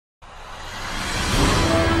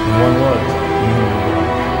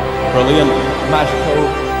Brilliant, magical,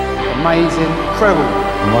 amazing, incredible.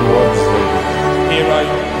 In one word, Hero,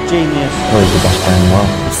 genius. Oh, he's the best player in the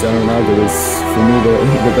world. Cristiano Ronaldo is, for me,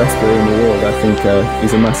 the best player in the world. I think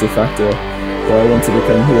he's a massive factor where I want to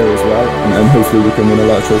become here as well, and hopefully we can win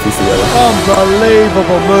a lot of trophies together.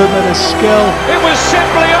 Unbelievable movement and skill. It was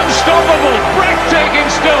simply unstoppable,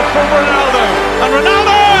 breathtaking stuff from Ronaldo, and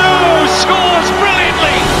Ronaldo scores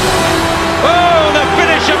brilliantly. Oh, the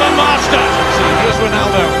finish of a master. So here's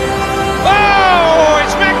Ronaldo. Oh,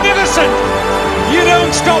 it's magnificent. You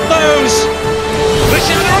don't stop those.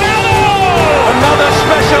 Cristiano Ronaldo. Another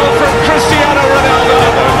special from Cristiano Ronaldo.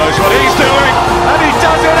 Knows what he's doing, and he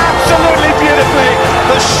does it absolutely beautifully.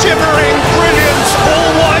 The shimmering brilliance, all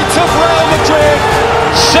white of Real Madrid.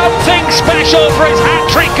 Something special for his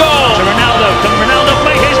hat-trick goal. To Ronaldo, can Ronaldo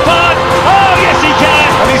play his part? Oh yes he can.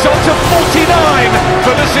 And he's on to 49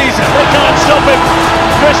 for the season. They can't stop him.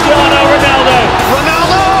 Cristiano Ronaldo.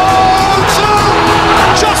 Ronaldo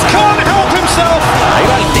just can't help himself.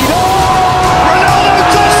 Ronaldo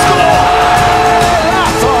does score.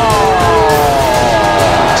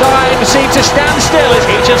 Time seems to stand still as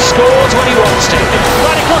he just scores when he wants to.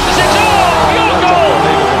 Right across the centre. Oh, pure goal!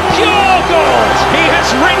 Pure goal! He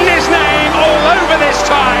has written his name all over this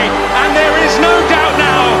tie, and there is no doubt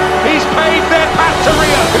now he's paved their path to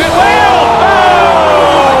Rio. It will!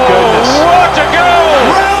 Oh, my goodness! What a goal!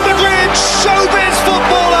 Real Madrid showbiz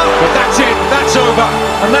footballer. But that's it. That's over,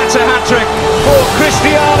 and that's a hat-trick for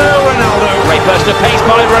Cristiano Ronaldo. Great burst of pace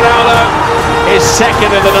by Ronaldo. His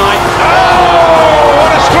second of the night. Oh,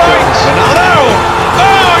 what a strike! Ronaldo!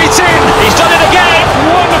 Oh, it's in! He's done it again!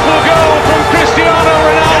 Wonderful goal from Cristiano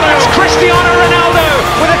Ronaldo! It's Cristiano Ronaldo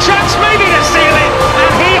with a chance maybe to seal it,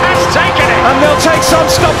 and he has taken it! And they'll take some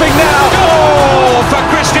stopping now! Oh, for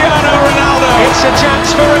Cristiano Ronaldo! It's a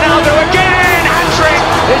chance for Ronaldo again! Hat-trick!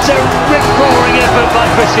 It's a rip-roaring effort by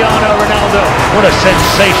Cristiano Ronaldo. What a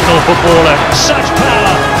sensational footballer! Such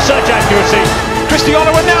power, such accuracy!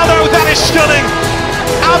 Cristiano Ronaldo, that is stunning!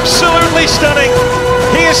 Absolutely stunning!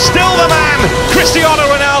 He is still the man, Cristiano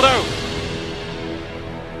Ronaldo!